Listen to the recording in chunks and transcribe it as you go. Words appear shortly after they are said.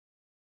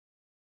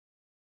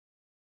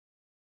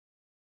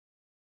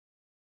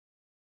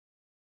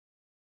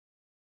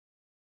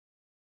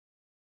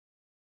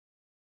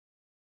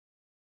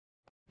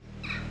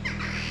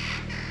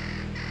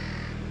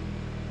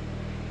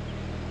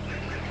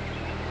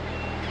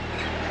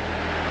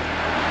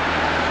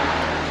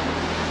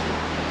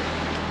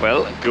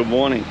Well, good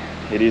morning.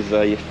 It is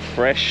a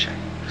fresh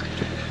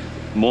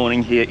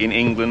morning here in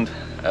England.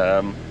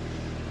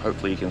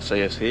 Hopefully you can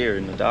see us here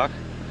in the dark.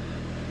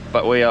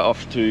 But we are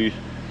off to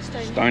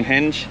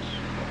Stonehenge,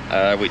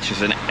 which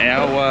is an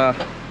hour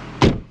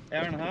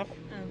and a half?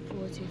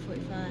 40,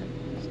 45.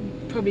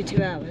 Probably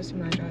 2 hours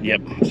from my drive.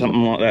 Yep,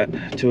 something like that,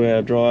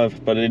 2-hour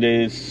drive. But it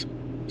is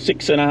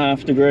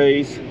 6.5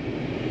 degrees,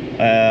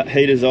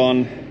 heaters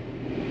on.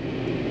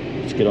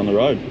 Let's get on the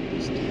road.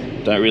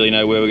 Don't really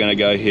know where we're going to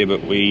go here,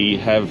 but we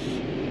have,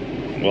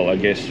 well, I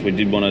guess we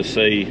did want to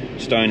see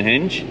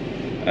Stonehenge.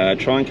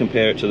 Try and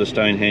compare it to the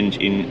Stonehenge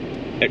in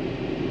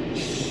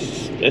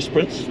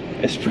Esperance.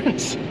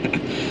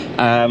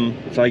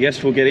 So I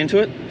guess we'll get into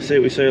it, see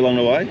what we see along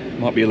the way.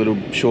 Might be a little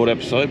short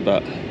episode,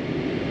 but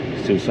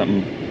still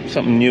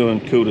something new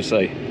and cool to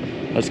see.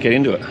 Let's get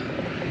into it.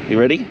 You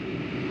ready?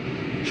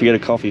 Should we get a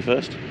coffee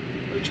first?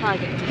 We'll try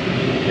again.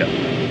 Yep.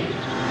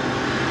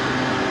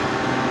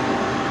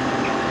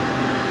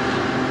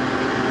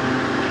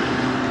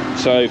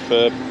 So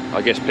for,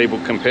 I guess, people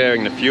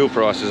comparing the fuel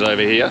prices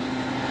over here,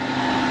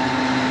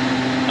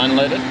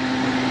 unleaded,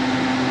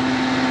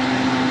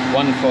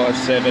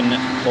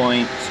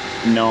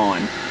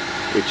 157.9,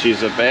 which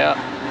is about,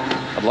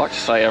 I'd like to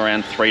say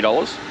around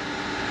 $3,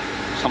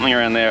 something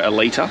around there, a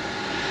litre.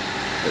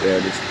 But there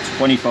it is,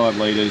 25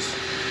 litres,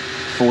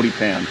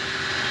 £40.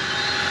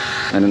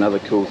 And another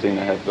cool thing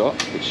they have got,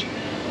 which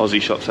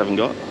Aussie shops haven't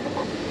got,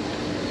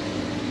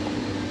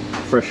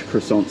 fresh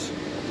croissants.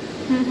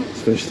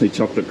 Especially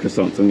chocolate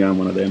croissants. I'm going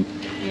one of them.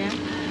 Yeah?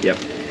 Yep.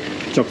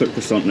 Chocolate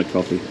croissant and a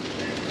coffee.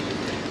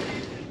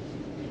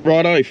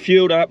 Righto,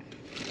 fueled up,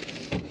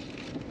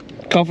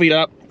 coffeeed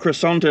up,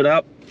 croissanted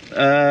up.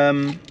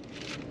 You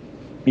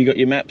got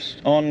your maps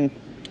on?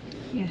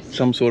 Yes.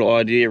 Some sort of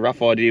idea,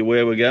 rough idea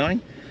where we're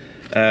going.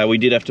 We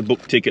did have to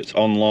book tickets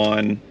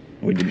online.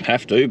 We didn't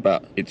have to,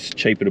 but it's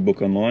cheaper to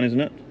book online, isn't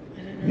it? I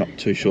don't know. Not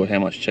too sure how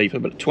much cheaper,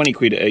 but 20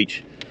 quid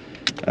each.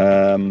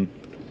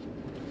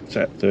 What's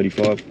that,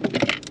 35,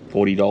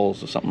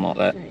 $40 or something like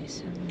that.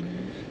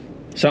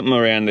 Something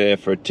around there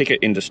for a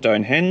ticket into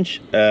Stonehenge.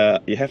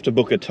 You have to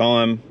book a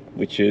time,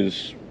 which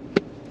is,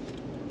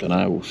 don't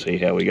know, we'll see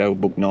how we go.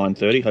 We'll book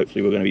 9:30.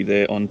 Hopefully we're going to be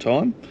there on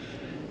time.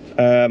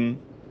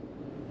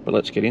 But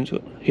let's get into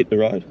it. Hit the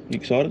road. You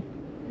excited?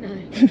 No.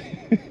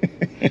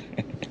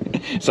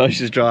 So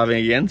she's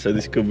driving again, so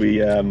this could be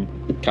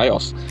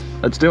chaos.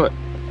 Let's do it.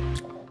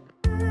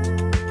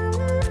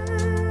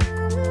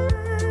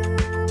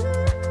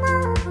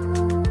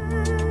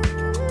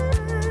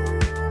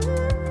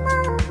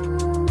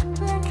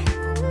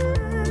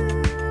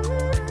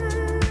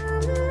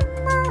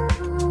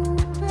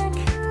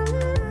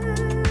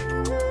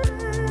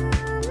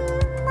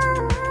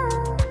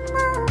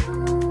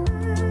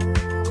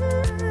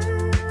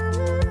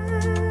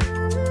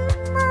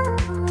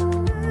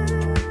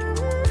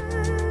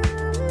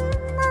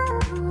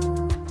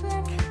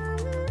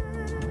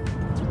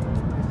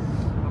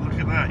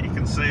 You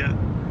can see it.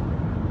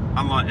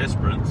 Unlike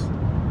Esperance,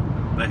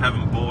 they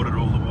haven't boarded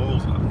all the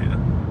walls up here,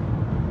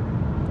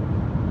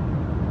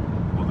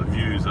 or the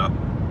views up.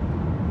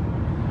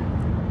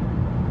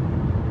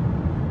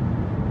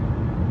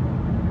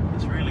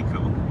 It's really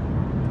cool.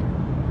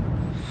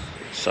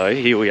 So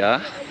here we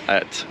are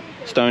at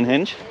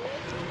Stonehenge.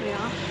 We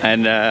are.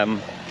 And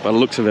by the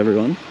looks of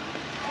everyone,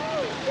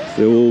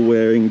 they're all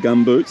wearing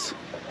gumboots,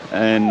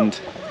 and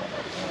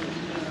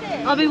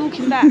I'll be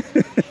walking back.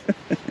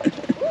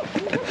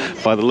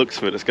 by the looks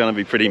of it, it's going to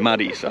be pretty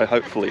muddy, so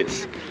hopefully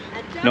it's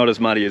not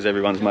as muddy as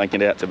everyone's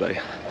making it out to be.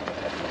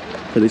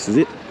 But this is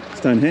it,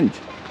 Stonehenge.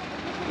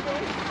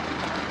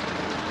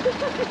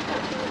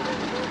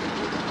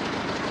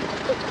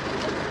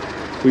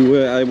 We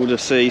were able to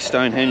see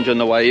Stonehenge on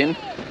the way in,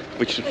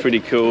 which is pretty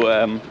cool,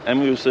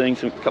 and we were seeing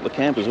a couple of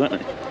campers, weren't we?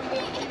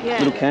 Yeah.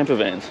 Little camper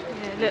vans.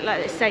 Yeah, it looked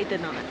like they stayed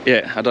on it.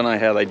 Yeah, I don't know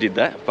how they did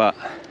that, but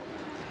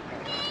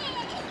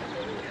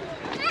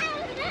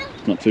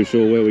not too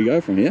sure where we go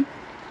from here.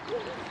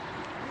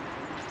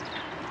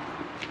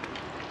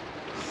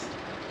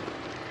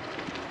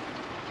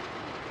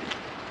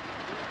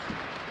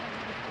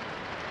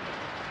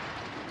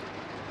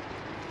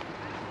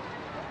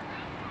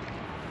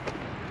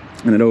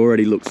 And it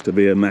already looks to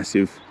be a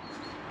massive,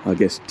 I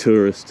guess,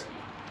 tourist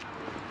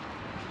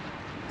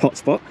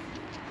hotspot.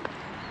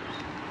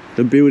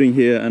 The building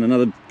here and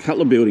another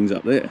couple of buildings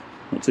up there.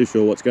 Not too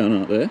sure what's going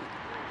on up there.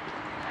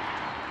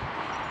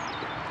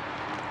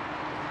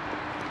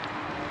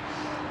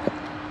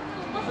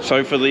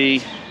 So for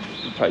the,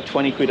 pay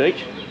 20 quid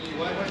each,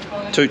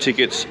 2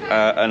 tickets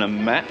and a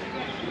map,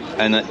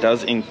 and that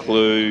does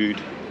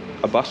include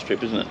a bus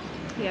trip, isn't it?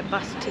 Yeah,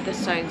 bus to the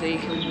stones, or you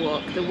can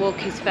walk. The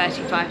walk is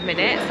 35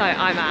 minutes, so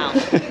I'm out.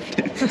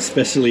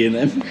 Especially in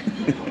them.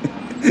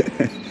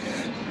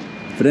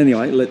 But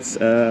anyway, let's,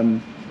 I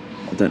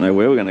don't know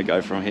where we're going to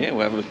go from here.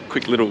 We'll have a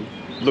quick little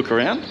look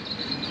around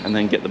and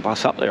then get the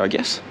bus up there, I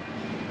guess.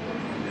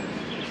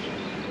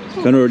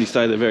 Can already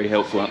say they're very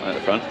helpful, aren't they, at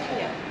the front?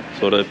 Yeah.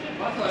 Sort of,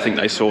 I think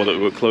they saw that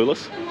we were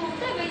clueless.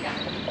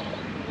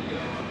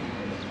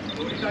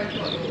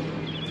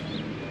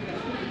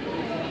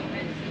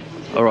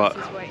 All right.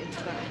 This is waiting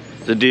for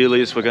that. The deal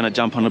is we're going to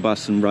jump on a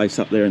bus and race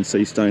up there and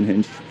see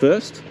Stonehenge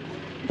first,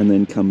 and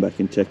then come back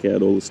and check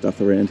out all the stuff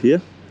around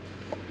here,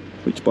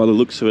 which by the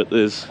looks of it,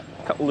 there's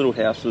a couple little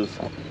houses,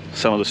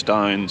 some of the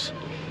stones,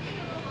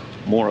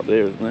 more up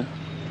there, isn't there?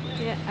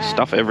 Yeah,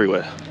 Stuff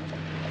everywhere.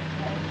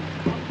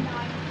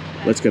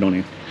 Let's get on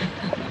here.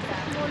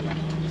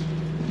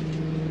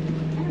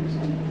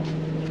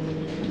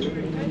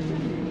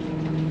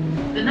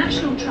 The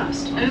National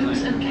Trust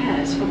owns and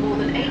cares for more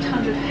than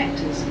 800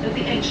 hectares of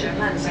the ancient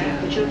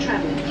landscape which you're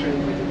travelling through.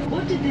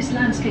 What did this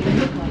landscape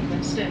look like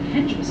when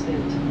Stonehenge was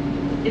built?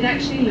 It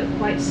actually looked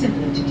quite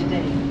similar to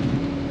today.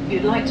 If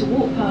you'd like to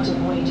walk part of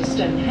the way to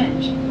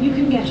Stonehenge, you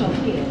can get off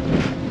here.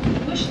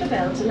 Push the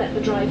bell to let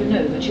the driver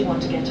know that you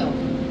want to get off.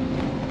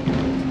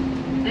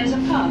 There's a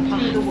path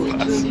through the wood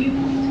to a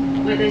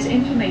viewpoint where there's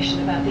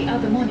information about the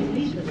other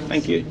monuments.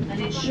 Thank you. And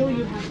ensure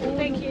you have all.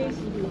 Thank you.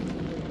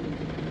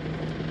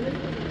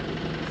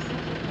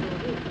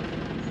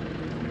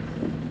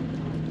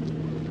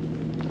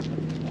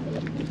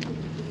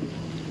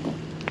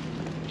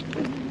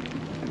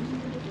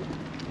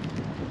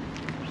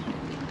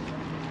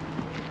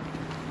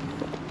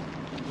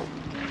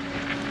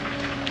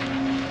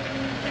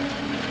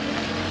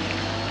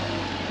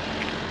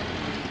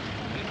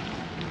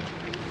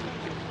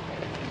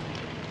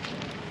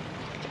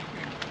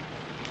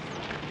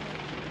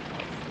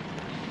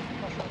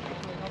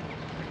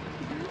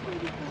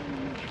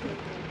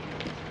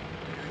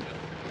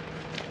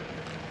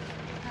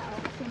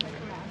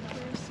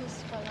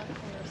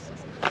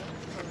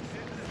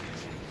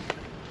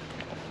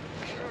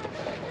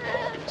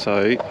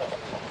 So,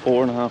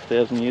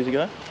 4,500 years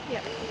ago.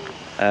 Yep.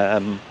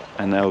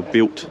 And they were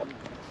built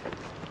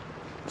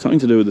something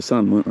to do with the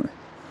sun, weren't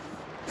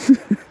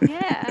they?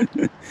 Yeah.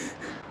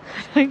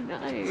 I don't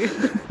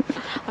know.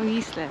 I'm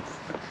useless.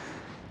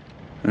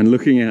 And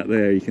looking out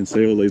there, you can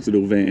see all these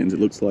little vans.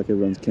 It looks like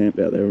everyone's camped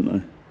out there, aren't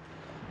they?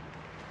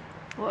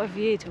 What a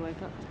view to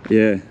wake up.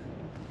 Yeah.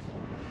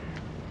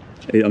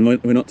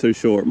 We're not too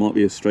sure. It might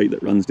be a street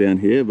that runs down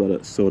here, but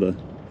it's sort of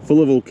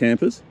full of all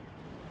campers.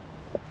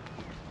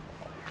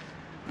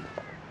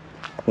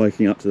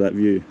 Waking up to that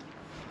view.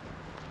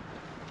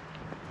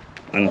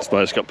 And I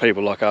suppose it's got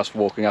people like us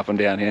walking up and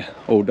down here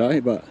all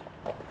day, but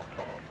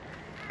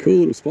cool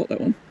little spot,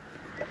 that one.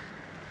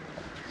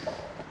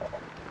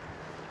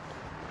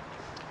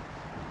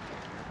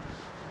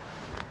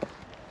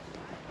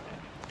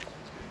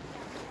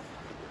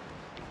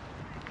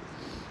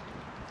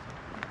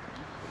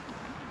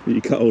 Are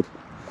you cold?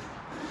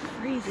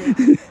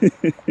 Freezing.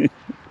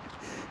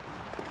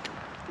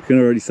 You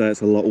can already say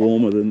it's a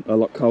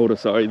lot colder,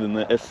 sorry, than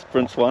the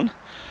Esperance one.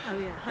 Oh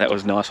yeah. That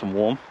was nice and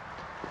warm.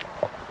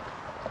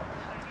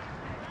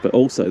 But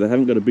also, they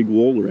haven't got a big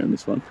wall around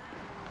this one.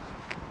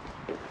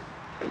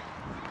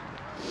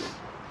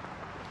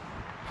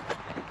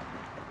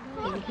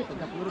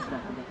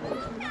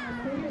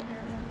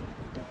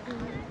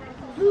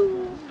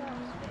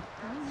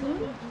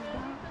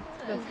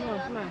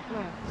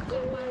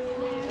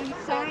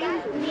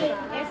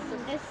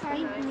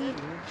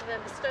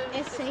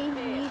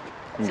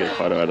 You can get a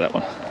photo of that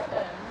one.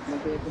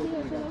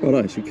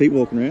 Righto, should we keep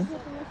walking around?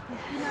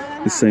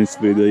 This seems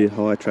to be the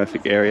high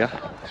traffic area.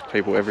 There's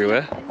people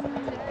everywhere.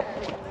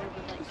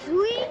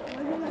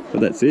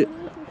 But that's it.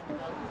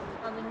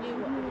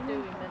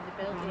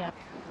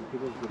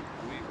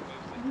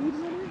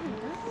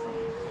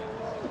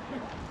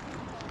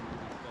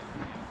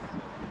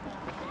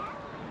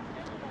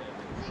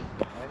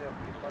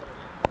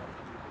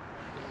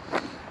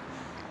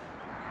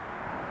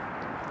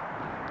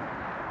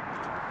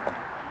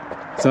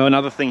 So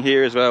another thing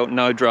here as well,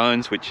 no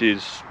drones, which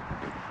is,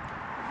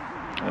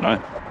 I don't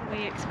know.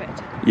 We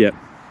expected. Yep,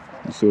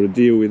 you sort of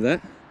deal with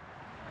that.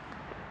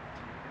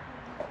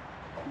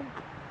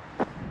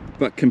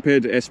 But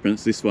compared to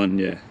Esperance, this one,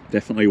 yeah,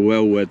 definitely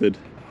well weathered.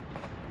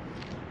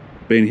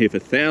 Been here for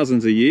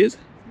thousands of years. It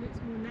looks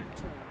more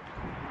natural.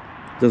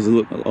 Does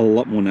look a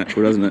lot more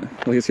natural, doesn't it?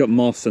 Like it's got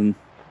moss and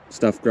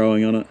stuff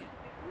growing on it.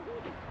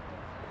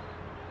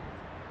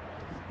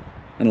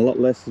 And a lot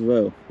less as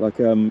well.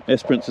 Like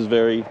Esperance is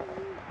very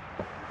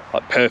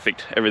like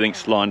perfect.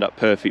 Everything's lined up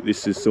perfect.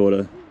 This is sort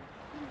of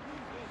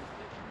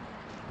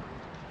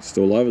just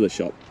all over the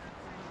shop.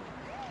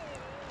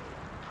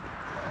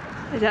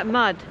 Is that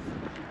mud?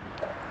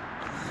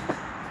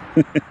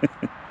 Are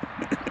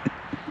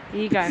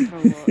you going for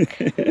a walk?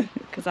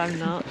 Because I'm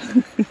not.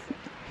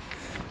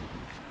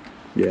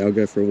 Yeah, I'll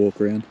go for a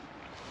walk around.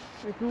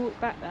 We can walk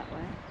back that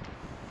way.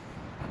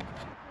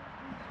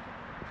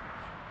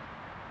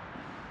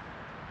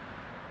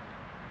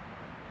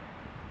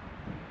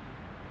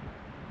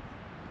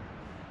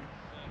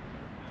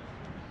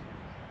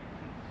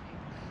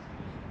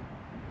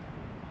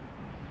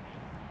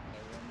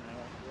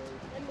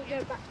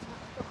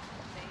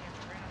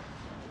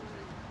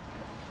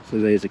 So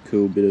there's a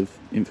cool bit of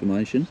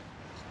information.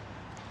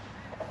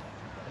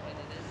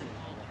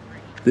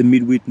 The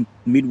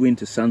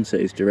midwinter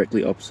sunset is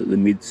directly opposite the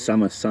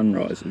midsummer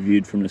sunrise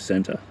viewed from the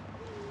centre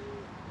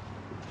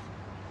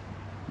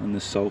on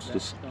the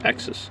solstice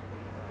axis.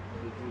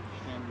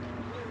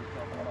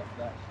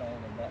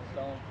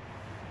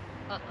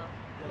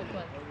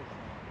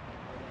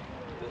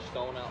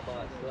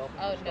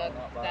 Oh no,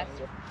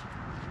 that's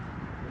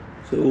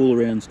So all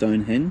around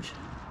Stonehenge,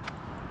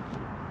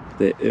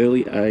 they're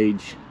early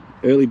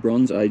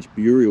Bronze Age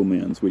burial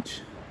mounds, which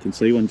you can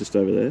see one just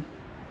over there.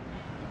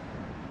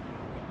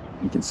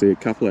 You can see a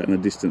couple out in the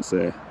distance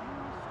there.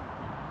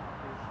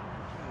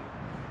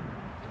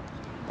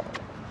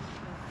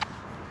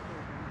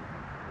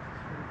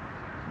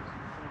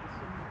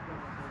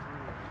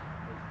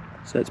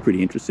 So that's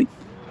pretty interesting.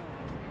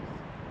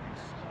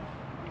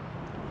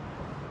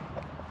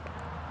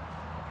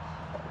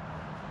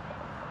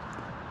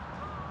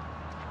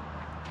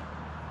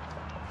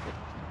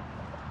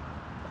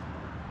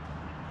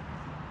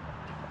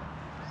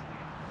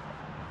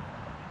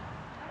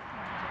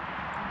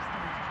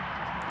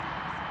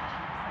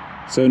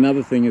 So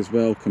another thing as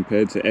well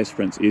compared to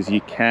Esperance is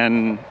you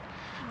can,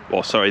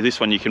 well sorry, this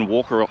one you can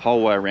walk a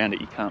whole way around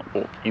it, you can't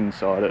walk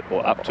inside it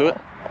or up to it.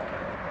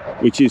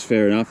 Which is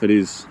fair enough, it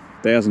is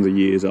thousands of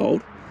years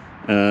old.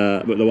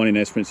 But the one in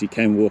Esperance you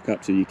can walk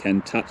up to, you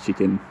can touch, you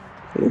can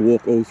sort of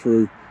walk all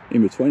through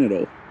in between it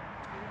all.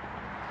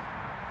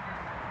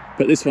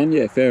 But this one,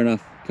 yeah, fair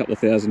enough, a couple of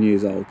thousand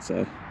years old,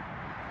 so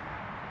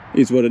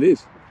is what it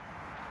is.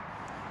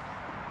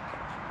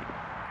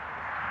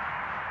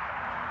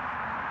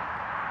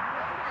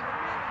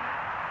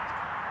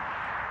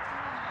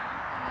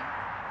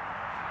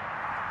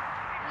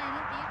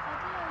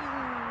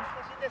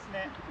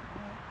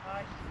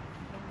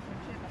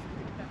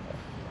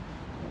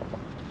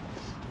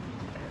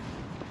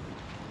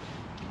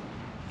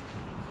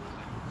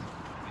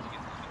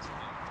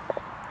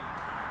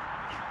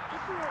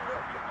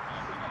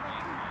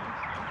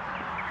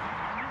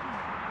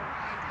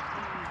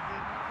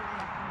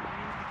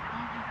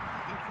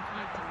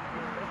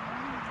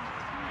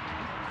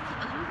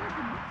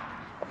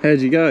 How'd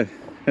you go?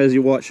 How's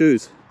your white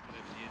shoes?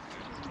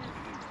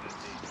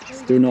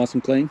 Still nice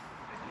and clean?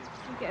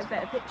 I'll get a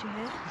better picture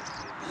here.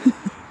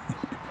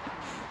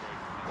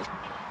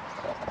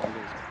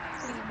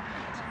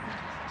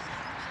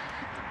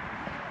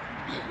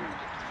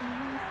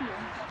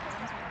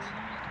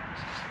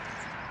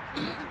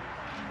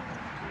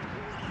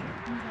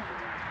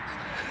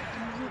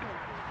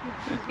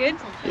 Good?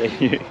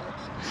 Yeah.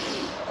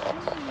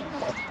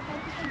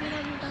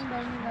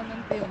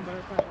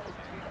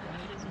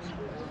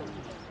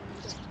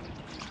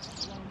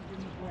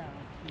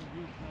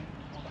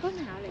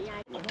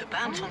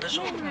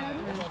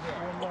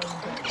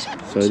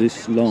 So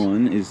this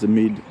line is the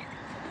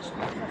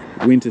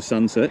mid-winter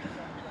sunset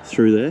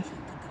through there,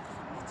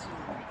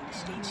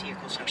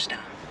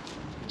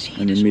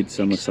 and the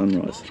midsummer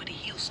sunrise.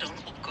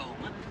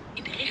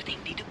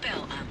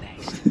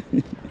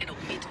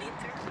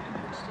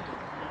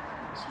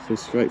 So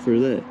straight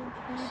through there.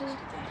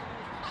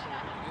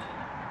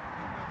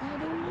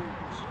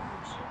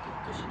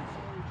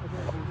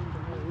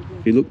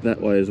 If you look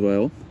that way as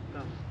well,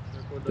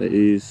 there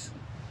is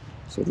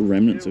sort of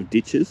remnants of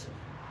ditches,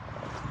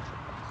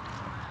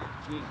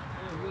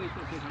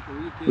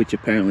 which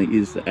apparently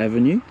is the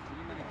avenue,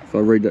 if I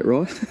read that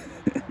right.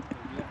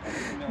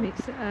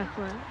 Makes it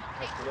earthwork.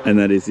 And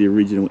that is the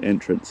original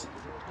entrance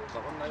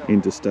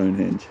into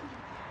Stonehenge.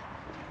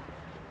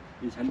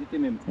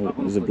 Oh,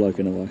 there's a bloke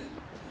in the way.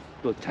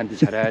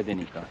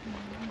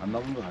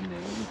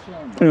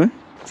 Anyway,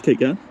 let's keep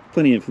going.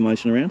 Plenty of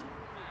information around.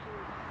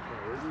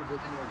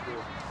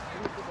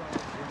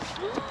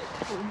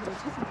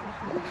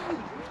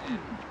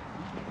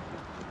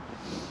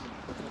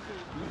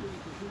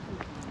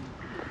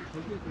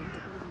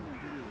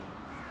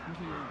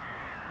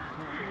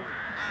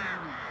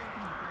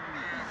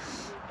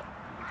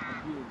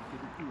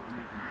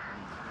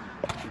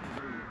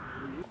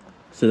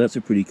 So that's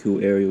a pretty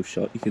cool aerial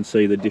shot. You can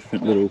see the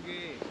different little,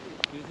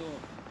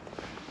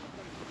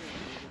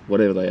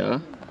 whatever they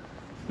are,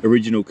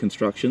 original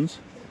constructions.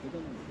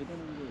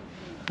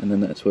 And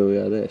then that's where we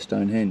are there,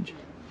 Stonehenge.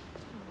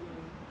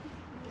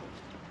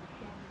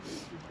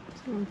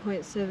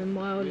 1.7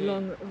 mile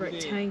long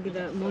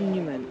rectangular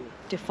monument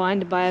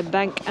defined by a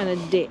bank and a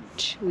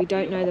ditch. We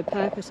don't know the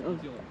purpose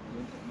of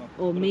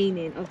or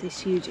meaning of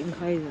this huge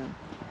enclosure,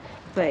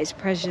 but its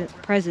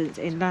presence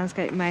in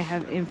landscape may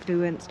have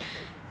influenced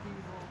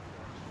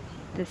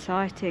the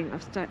sighting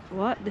of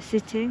the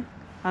sitting.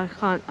 I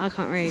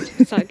can't read.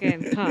 Start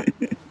again. Can't.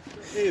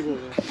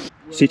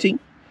 Sitting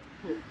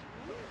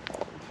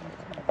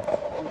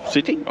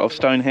of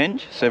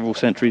Stonehenge several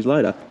centuries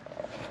later.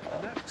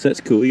 So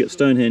that's cool. You got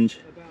Stonehenge,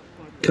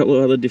 a couple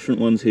of other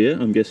different ones here.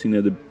 I'm guessing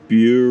they're the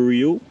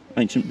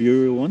ancient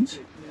burial ones,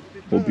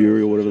 or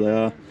burial, whatever they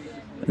are.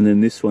 And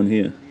then this one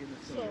here.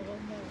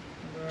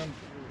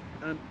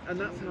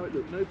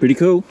 Pretty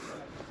cool.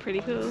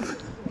 Pretty cool.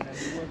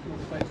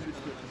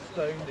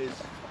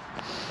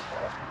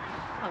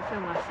 Can't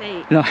feel my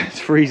feet. No, it's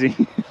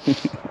freezing.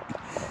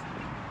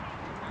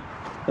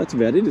 That's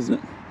about it, isn't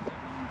it?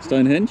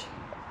 Stonehenge.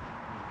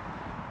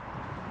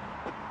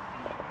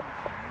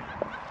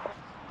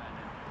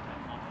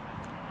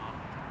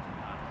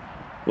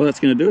 Well, that's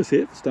going to do us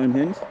here for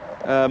Stonehenge.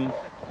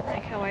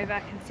 Make our way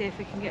back and see if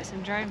we can get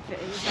some drone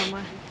footage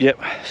somewhere. Yep,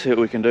 see what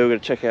we can do. We're going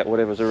to check out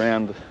whatever's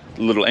around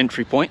the little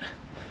entry point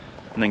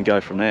and then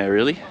go from there,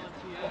 really.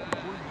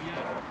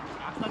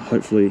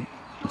 Hopefully,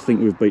 I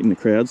think we've beaten the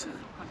crowds.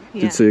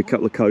 Yeah. Did see a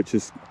couple of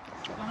coaches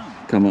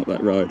come up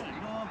that road.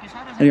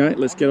 Anyway,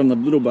 let's get on the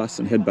little bus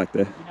and head back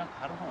there.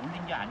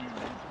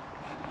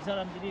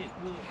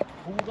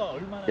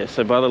 Yeah,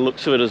 so by the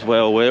looks of it as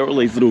well, where all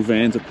these little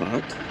vans are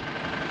parked,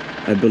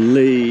 I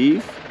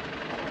believe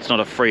it's not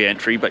a free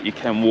entry, but you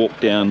can walk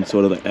down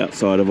sort of the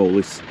outside of all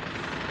this,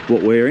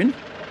 what we're in.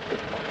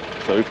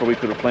 So we probably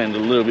could have planned a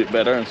little bit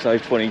better and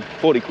saved 20,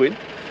 40 quid.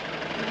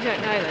 You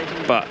don't know though,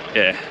 do you? But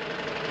yeah,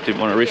 didn't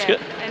want to risk it.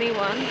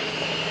 Anyone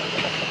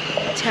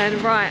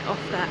turn right off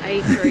that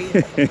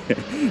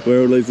A3.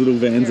 Where all these little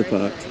vans are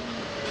parked.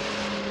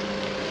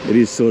 It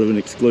is sort of an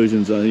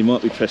exclusion zone. You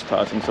might be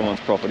trespassing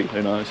someone's property,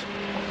 who knows.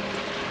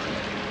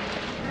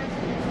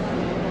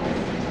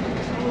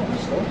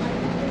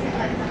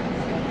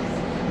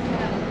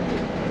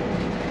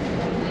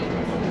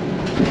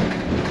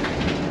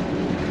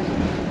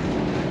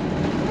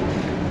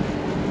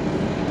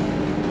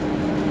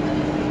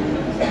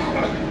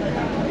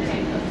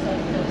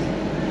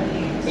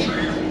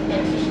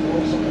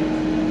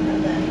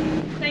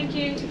 Thank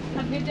you.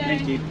 Have a good day.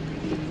 Thank you.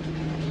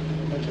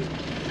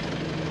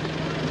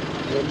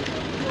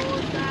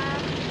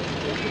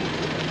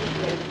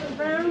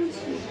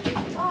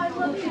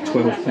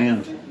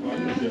 £12.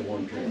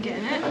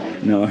 Getting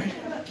it? No.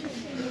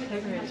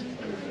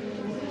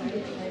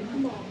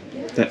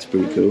 That's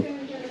pretty cool.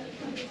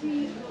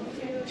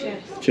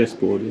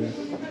 Chessboard, yeah.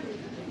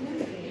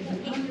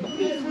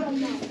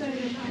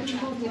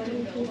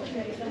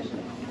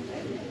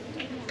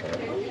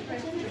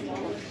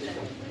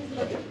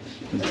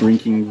 A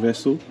drinking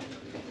vessel.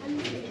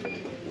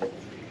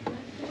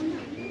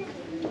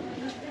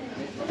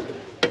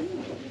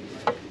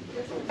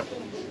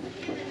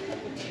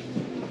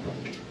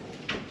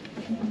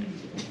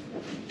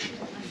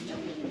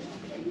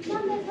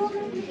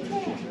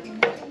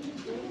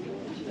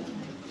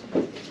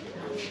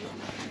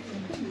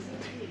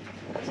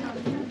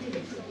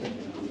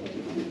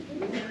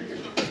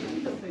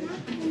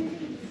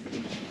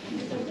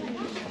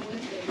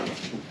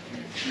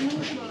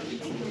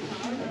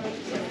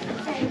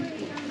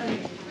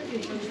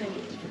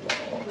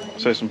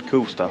 So some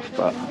cool stuff,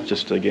 but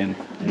just again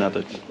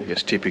another, I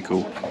guess,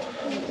 typical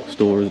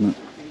store, isn't it?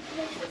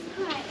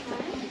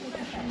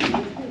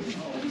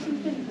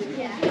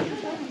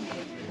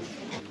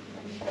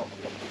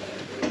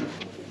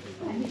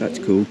 That's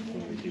cool.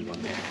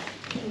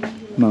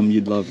 Mum,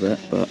 you'd love that,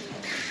 but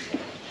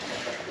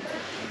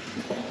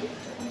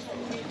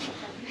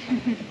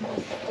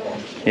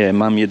yeah,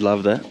 Mum, you'd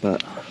love that,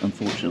 but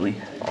unfortunately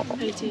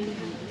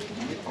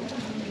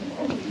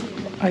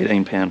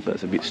 18 pound,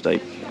 that's a bit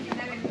steep.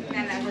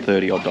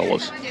 $30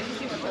 odd.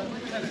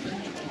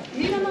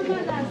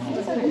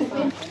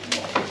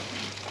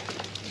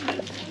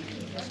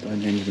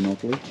 Stonehenge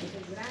Monopoly.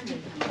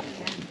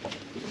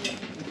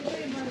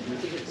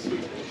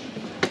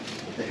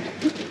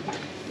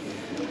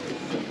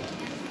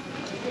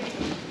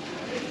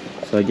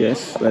 So I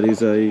guess that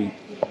is a,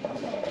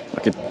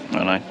 like a, I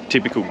don't know,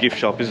 typical gift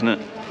shop, isn't it?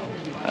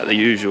 At the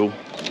usual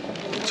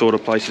sort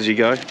of places you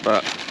go,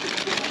 but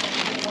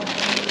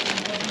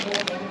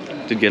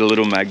did get a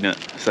little magnet.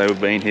 So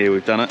we've been here,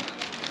 we've done it.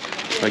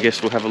 So I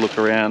guess we'll have a look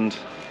around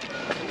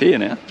here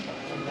now.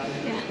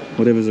 Yeah.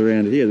 Whatever's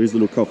around here, there's a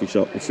little coffee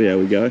shop, we'll see how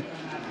we go.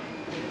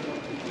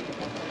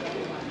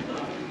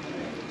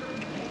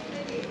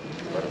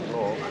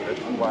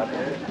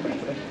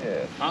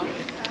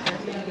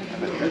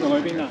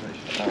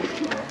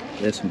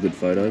 There's some good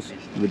photos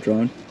of the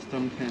drone.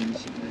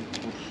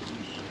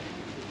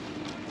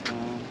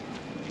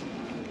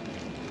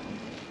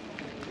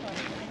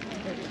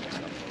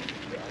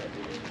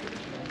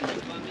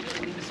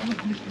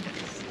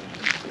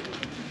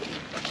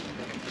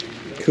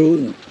 Cool,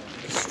 isn't it?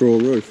 A straw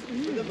roof.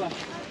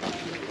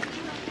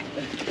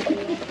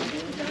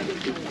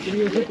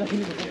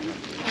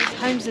 It's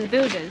homes of the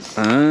builders.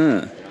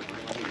 Ah.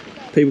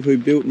 People who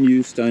built and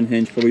used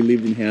Stonehenge probably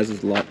lived in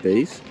houses like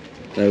these.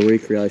 They were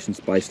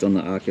recreations based on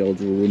the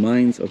archaeological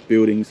remains of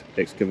buildings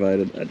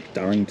excavated at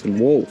Durrington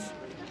Walls,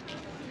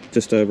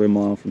 just over a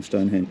mile from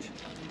Stonehenge.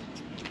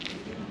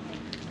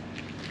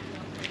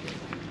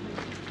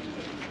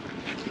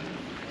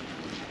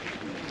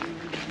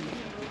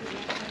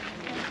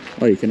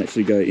 Oh, you can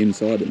actually go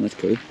inside them, that's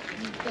cool.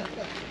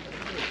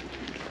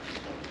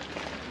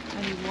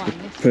 Only one.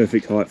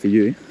 Perfect height for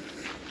you.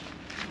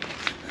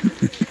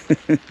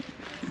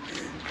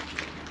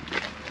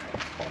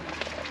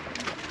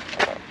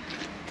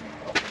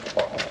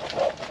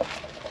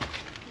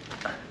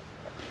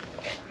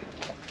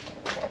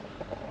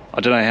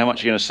 I don't know how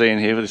much you're going to see in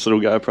here with this little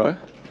GoPro.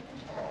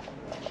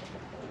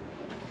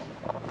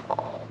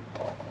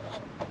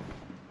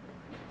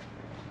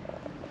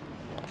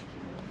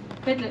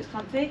 Bed looks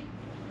comfy.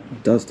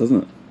 It does,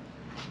 doesn't it?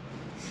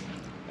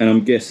 And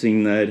I'm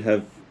guessing they'd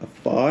have a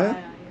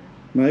fire,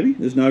 maybe?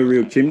 There's no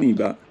real chimney,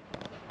 but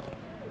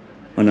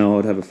I know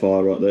I'd have a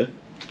fire right there.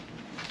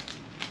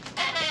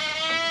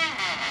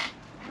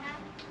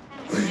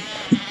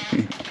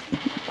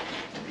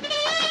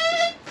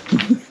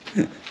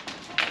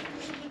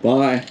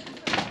 Bye.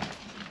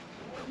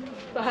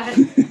 Bye.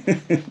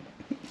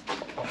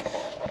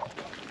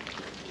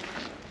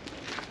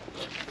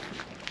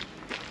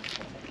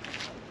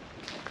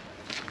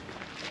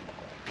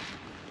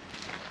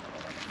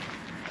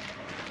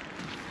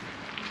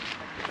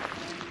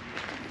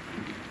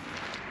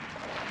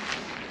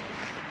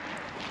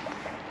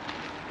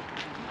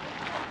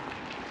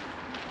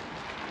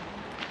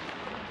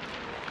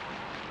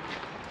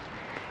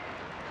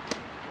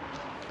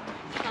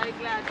 So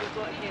glad we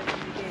got here when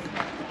we did.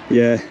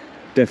 Yeah,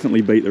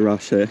 definitely beat the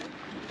rush there.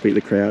 Beat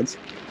the crowds.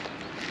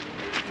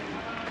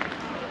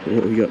 What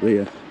have we got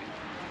there?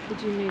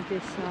 Could you move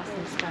this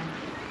and stand?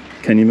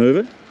 Can you move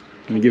it?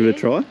 Can you give it a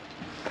try?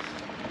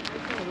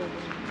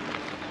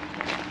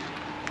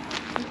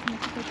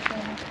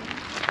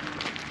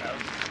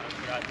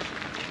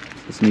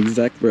 It's an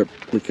exact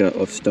replica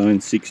of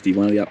stone 60,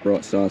 one of the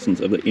upright saracens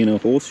of the inner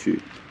horseshoe.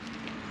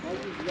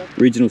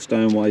 Original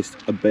stone weighs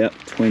about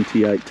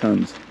 28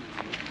 tonnes.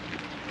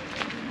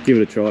 Give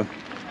it a try.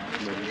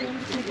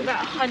 It's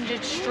about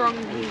 100 strong.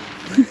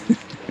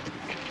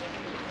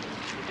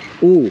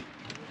 Ooh, Did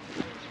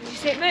you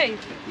see it move?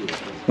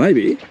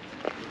 maybe.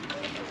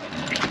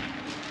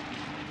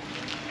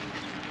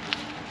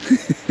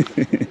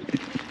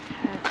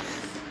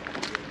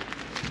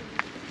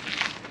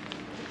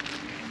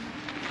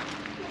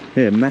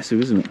 Yeah,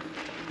 massive, isn't it?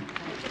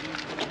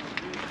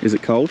 Is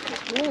it cold?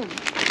 It's warm.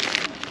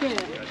 Yeah.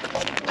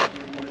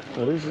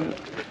 What is it?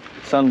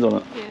 Sun's on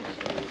it. Yeah.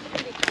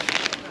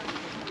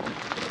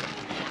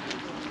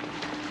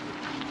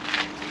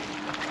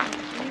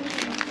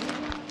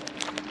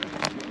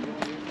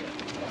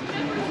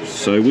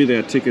 So with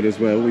our ticket as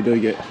well, we do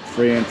get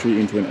free entry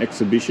into an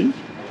exhibition,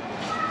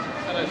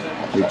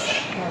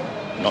 which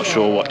not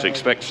sure what to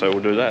expect, so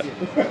we'll do that.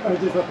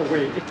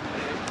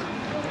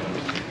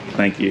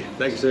 Thank you.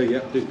 Thanks, sir.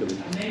 Yeah, do come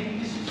in.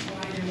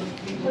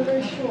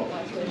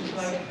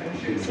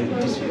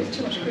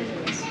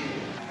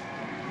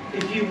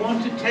 If you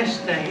want to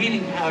test the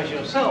healing powers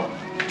yourself,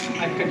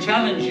 I can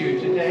challenge you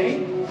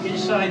today.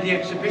 Inside the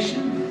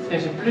exhibition,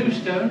 there's a blue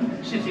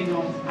stone sitting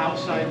on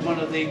outside one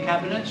of the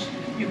cabinets.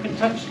 You can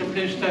touch the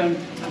blue stone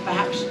and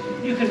perhaps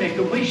you can make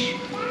a wish,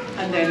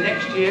 and then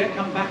next year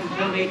come back and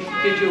tell me,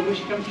 did your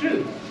wish come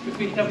true? It would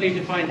be lovely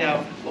to find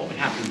out what would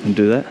happen. And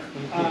do that?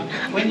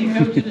 When you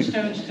go to the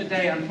stones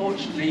today,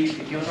 unfortunately,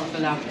 you're not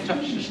allowed to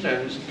touch the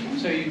stones,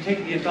 so you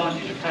take the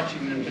advantage of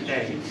touching them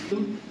today.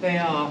 They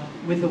are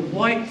with the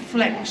white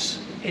flecks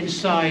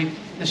inside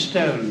the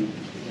stone.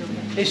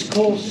 It's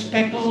called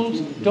speckled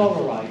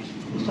dolerite.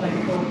 It's like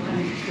a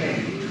volcanic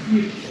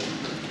stone.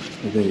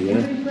 There you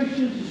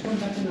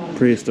go.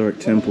 Prehistoric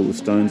temple, the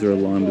stones are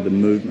aligned with the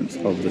movements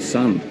of the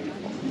sun.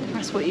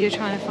 That's what you're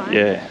trying to find?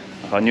 Yeah,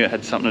 I knew it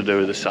had something to do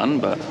with the sun,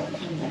 but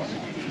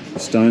the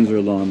stones are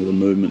aligned with the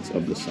movements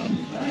of the sun.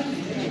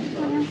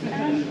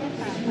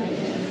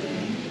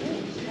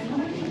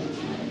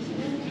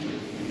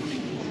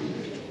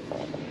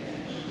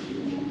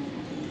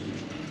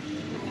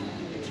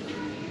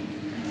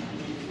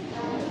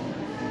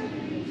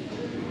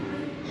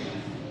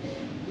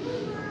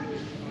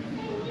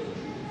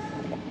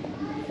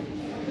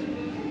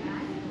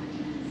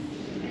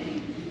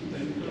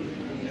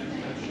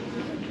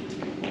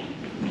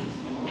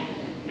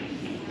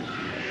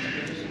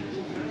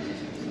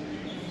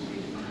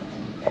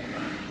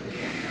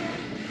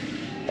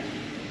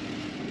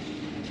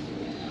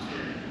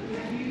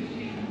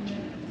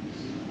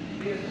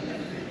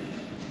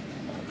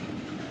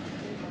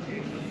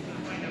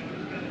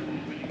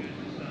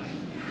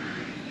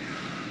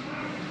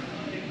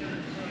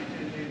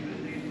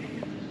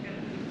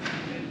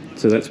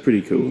 So that's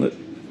pretty cool. That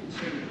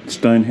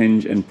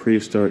Stonehenge and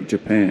prehistoric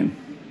Japan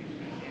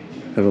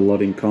have a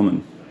lot in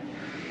common.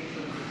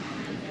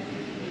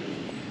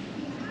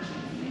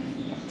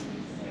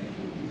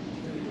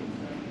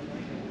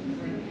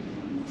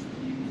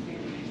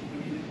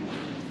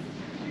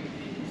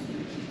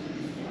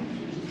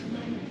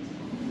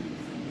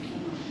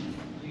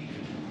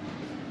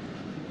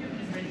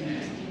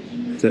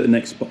 Is that the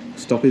next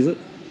stop, is it?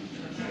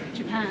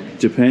 Japan.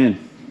 Japan.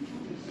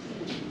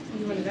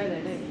 You want to go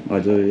there, don't you? I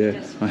do,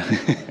 yeah.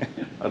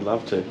 I'd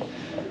love to.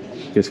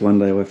 Guess one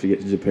day I'll have to get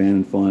to Japan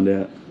and find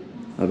out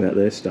about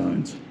their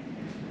stones.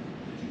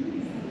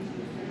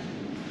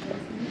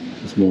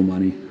 It's more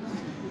money.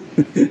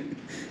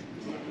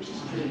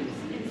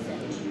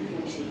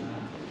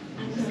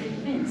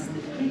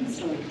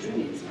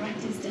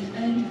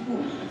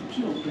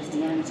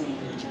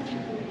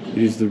 It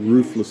is the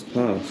ruthless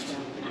past.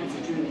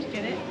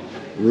 Get it?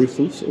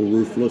 Ruthless or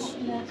roofless?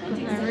 There's no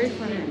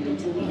roof on it.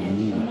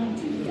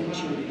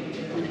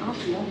 When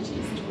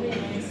archaeologists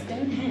realised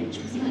Stonehenge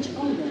was much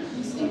older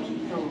than Stokey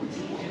thought.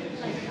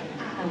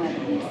 However,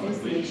 the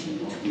association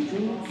between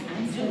druids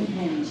and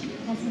Stonehenge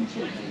hasn't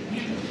changed.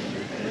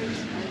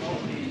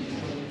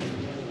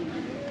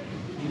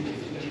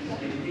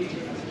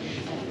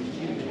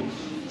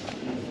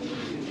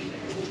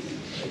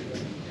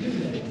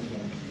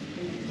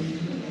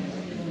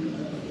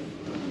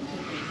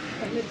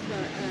 That looks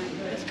like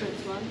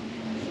Esperance one.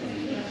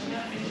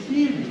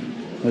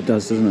 It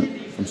does, doesn't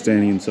it? From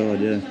standing inside,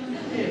 yeah.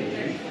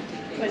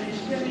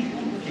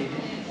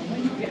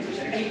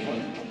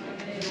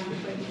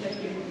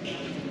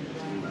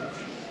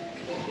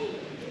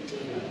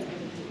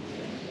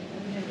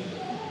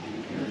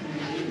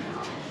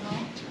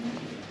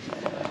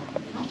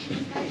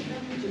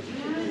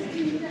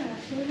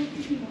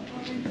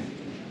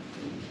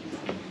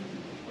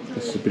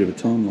 It's a bit of a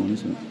timeline,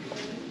 isn't it?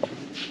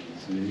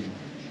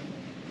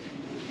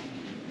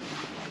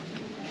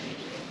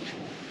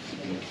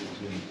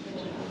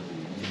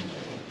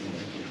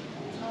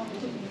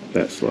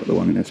 That's like the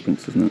one in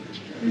Esperance, isn't it?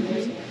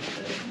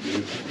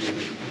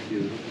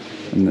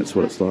 And that's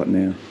what it's like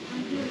now.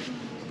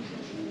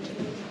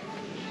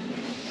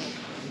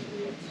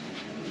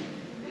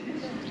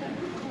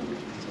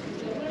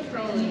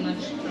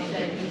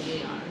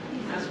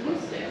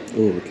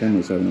 Oh, the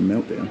camera's having a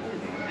meltdown.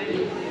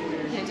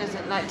 It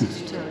doesn't like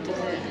digital, does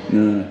it?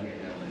 No.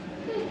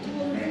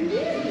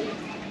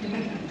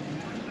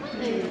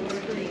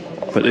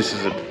 But this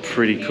is a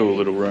pretty cool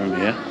little room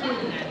here.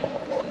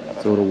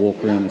 Sort of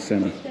walk around the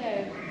centre.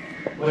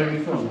 Where are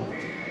you from?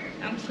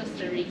 I'm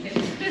Costa Rican.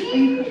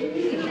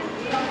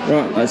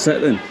 Right, that's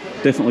that then.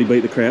 Definitely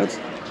beat the crowds.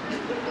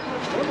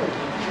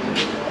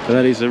 So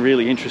that is a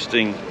really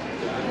interesting,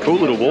 cool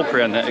little walk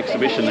around that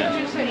exhibition there.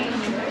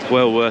 It's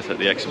well worth it,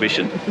 the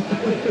exhibition.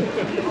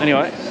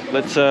 Anyway,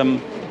 let's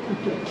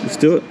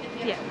do it.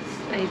 Yeah.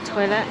 I need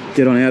toilet.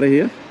 Get on out of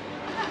here.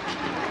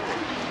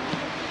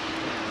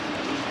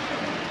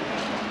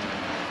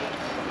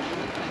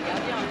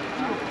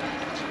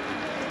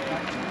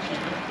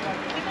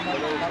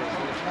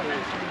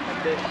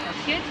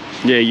 Good?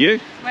 Yeah, you?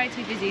 Way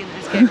too busy.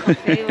 Let's get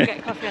coffee. We'll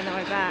get coffee on the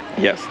way back.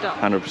 Yeah, Stop.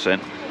 100%.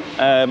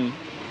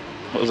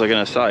 What was I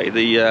going to say?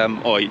 The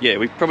oh yeah,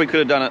 we probably could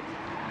have done it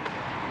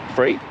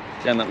free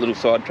down that little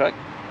side track.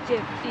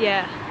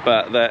 Yeah.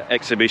 But that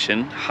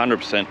exhibition,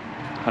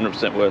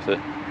 100% worth it.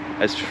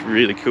 It's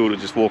really cool to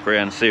just walk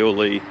around and see all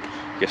the,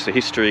 I guess, the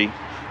history,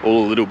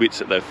 all the little bits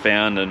that they've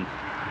found and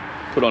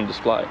put on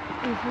display.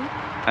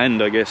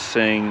 And I guess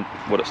seeing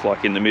what it's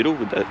like in the middle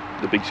with the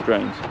big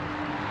screens.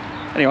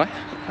 Anyway,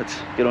 let's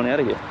get on out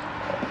of here.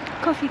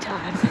 Coffee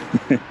time.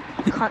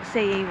 Can't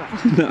see either.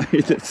 No,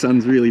 the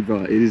sun's really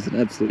bright. It is an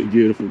absolutely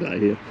beautiful day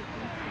here.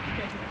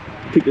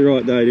 Picked the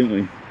right day, didn't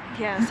we?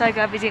 Yeah, I'm so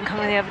glad we didn't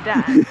come on the other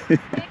day.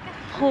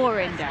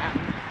 Pouring down.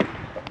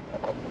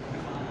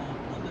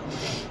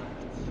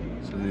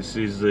 So this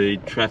is the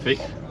traffic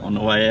on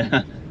the way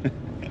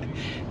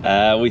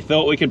out. We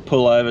thought we could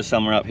pull over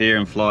somewhere up here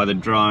and fly the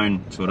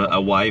drone sort of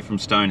away from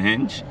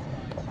Stonehenge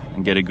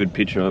and get a good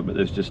picture of it, but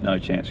there's just no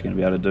chance we're going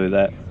to be able to do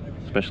that,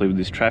 especially with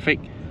this traffic.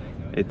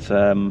 It's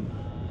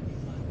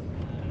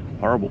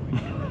horrible.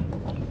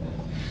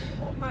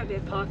 Might be a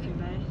parking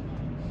bay.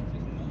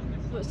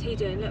 What's he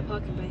doing? Look,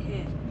 parking bay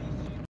here.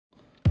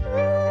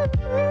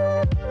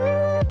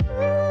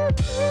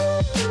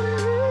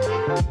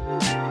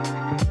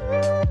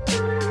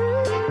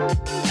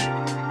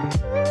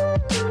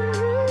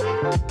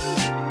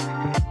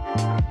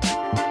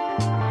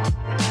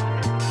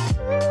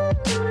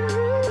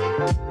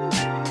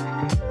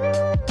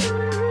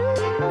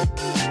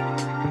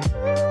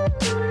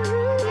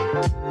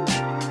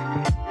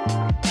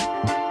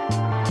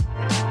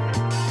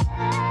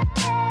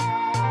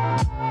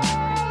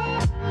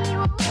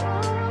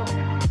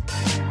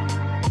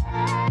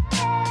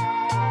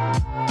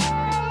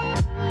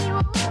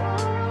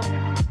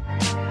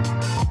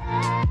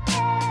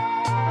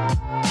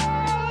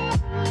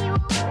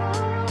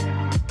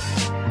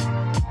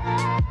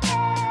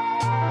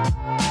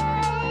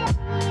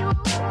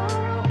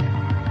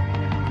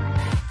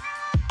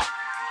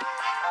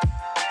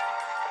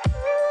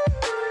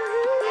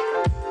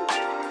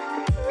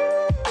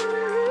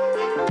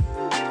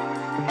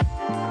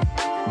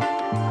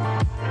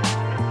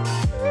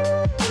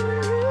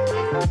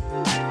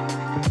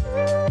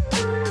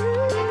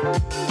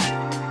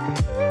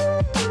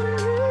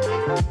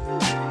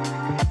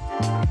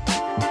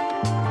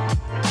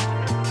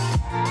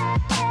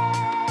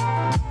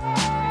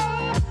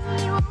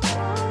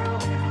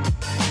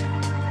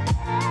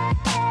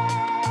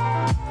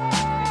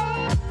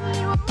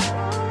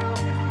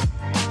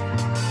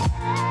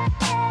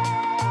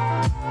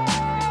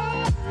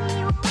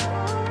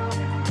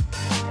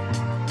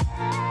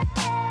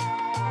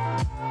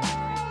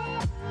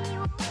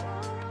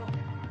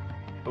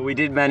 We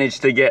did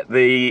manage to get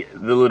the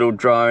little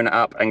drone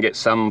up and get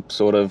some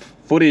sort of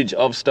footage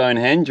of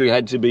Stonehenge. We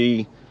had to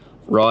be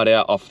right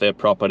out off their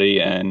property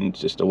and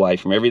just away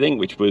from everything,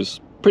 which was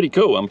pretty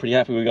cool. I'm pretty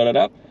happy we got it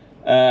up.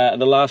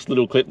 The last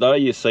little clip though,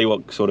 you see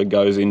what sort of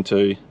goes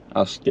into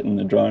us getting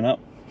the drone up.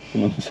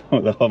 Some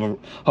of the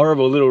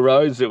horrible little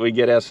roads that we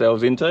get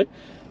ourselves into.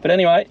 But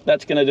anyway,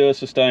 that's going to do us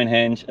for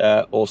Stonehenge.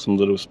 Awesome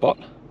little spot.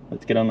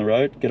 Let's get on the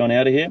road, get on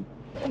out of here.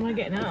 Am I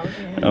getting out of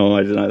here? Oh,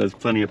 I don't know, there's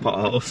plenty of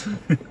potholes.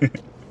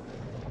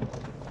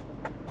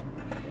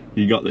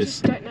 You got I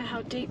this. just don't know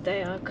how deep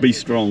they are. 'Cause Be it's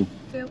strong.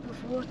 filled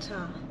with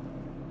water.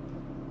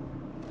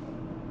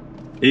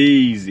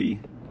 Easy.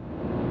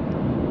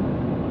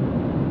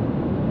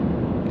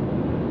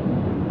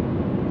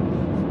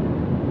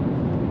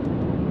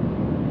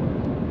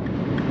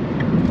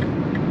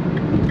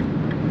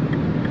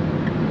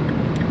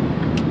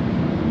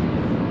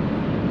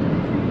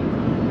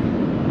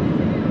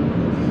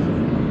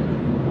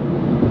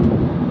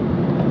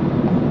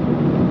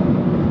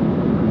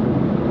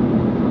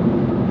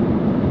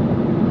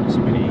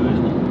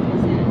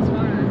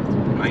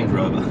 Range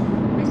Rover.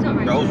 It's not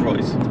Range Rolls Rover.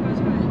 Royce. It's Rolls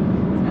Royce.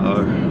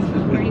 Oh. It's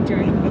not Range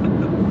Rover.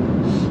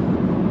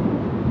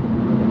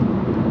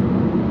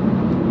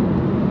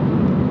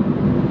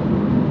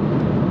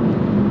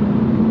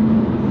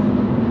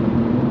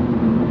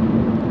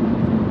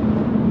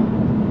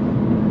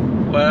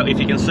 Well, if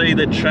you can see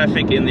the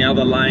traffic in the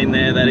other lane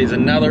there, that is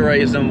another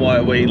reason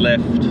why we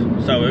left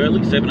so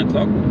early, 7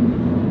 o'clock.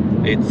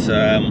 It's,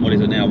 what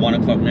is it now, 1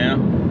 o'clock now,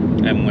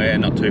 and we're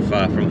not too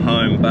far from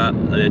home, but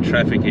the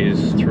traffic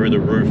is through the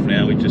roof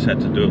now. We just had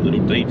to do a little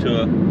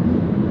detour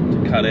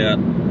to cut out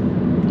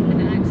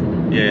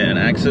an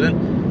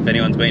accident. If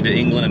anyone's been to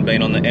England and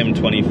been on the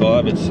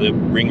M25, it's a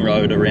ring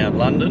road around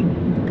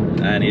London,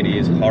 and it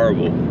is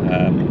horrible.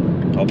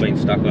 I've been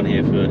stuck on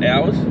here for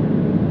hours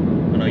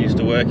when I used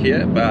to work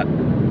here, but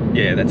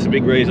yeah, that's a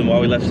big reason why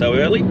we left so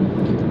early.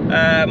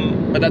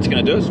 But that's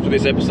going to do us for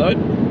this episode.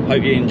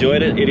 Hope you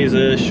enjoyed it. It is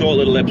a short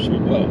little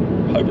episode. Well,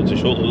 hope it's a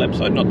short little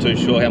episode. Not too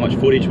sure how much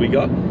footage we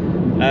got,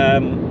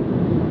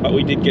 but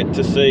we did get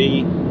to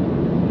see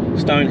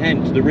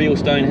Stonehenge, the real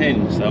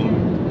Stonehenge. So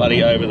I'm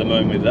bloody over the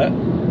moon with that.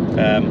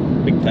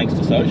 Big thanks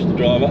to Soch, the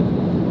driver.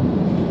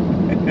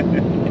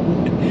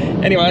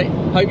 Anyway,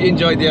 hope you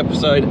enjoyed the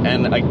episode,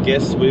 and I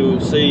guess we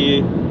will see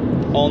you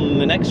on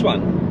the next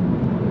one.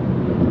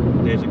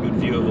 There's a good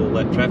view of all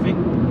that traffic.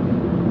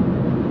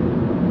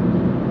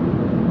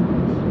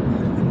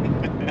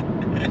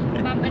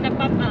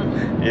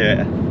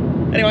 Yeah.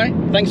 Anyway,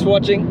 thanks for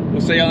watching.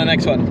 We'll see you on the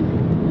next one.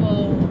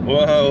 Whoa.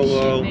 Whoa,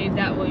 whoa. Move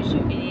that was, you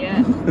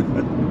idiot.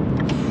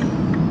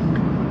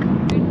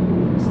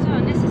 So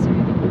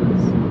unnecessary that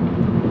was.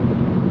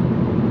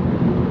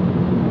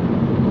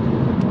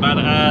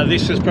 But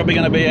this is probably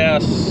going to be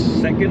our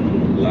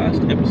second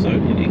last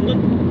episode in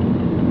England.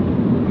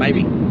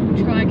 Maybe.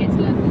 Try get to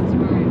London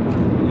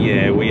tomorrow.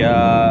 Yeah, we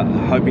are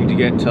hoping to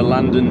get to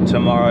London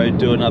tomorrow,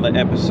 do another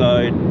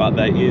episode, but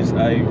there is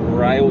a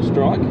rail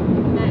strike.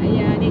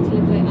 Yeah, I need to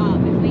look it up.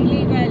 If we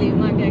leave early, it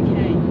might be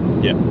okay.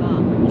 Yeah,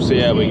 we'll see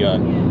how we go.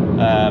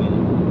 Yeah.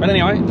 But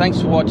anyway,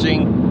 thanks for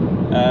watching.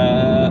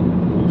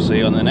 We'll see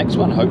you on the next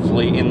one,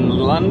 hopefully in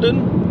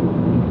London.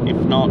 If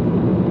not,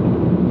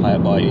 play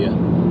it by ear.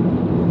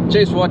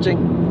 Cheers for watching.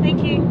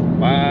 Thank you.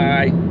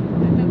 Bye.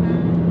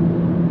 Bye-bye.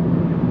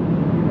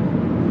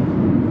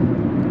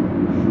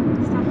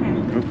 Stop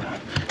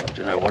it.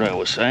 Don't know what I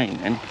was saying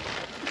then.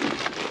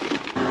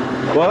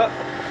 What?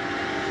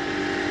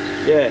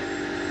 Yeah.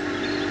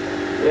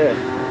 Yeah.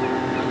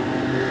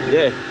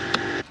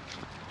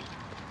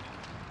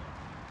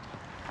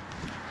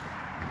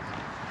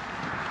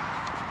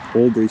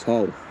 Albury's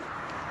Hole.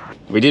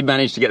 We did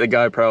manage to get the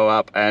GoPro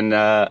up and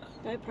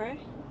GoPro?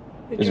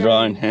 the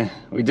drone. Yeah.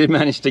 We did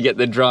manage to get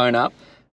the drone up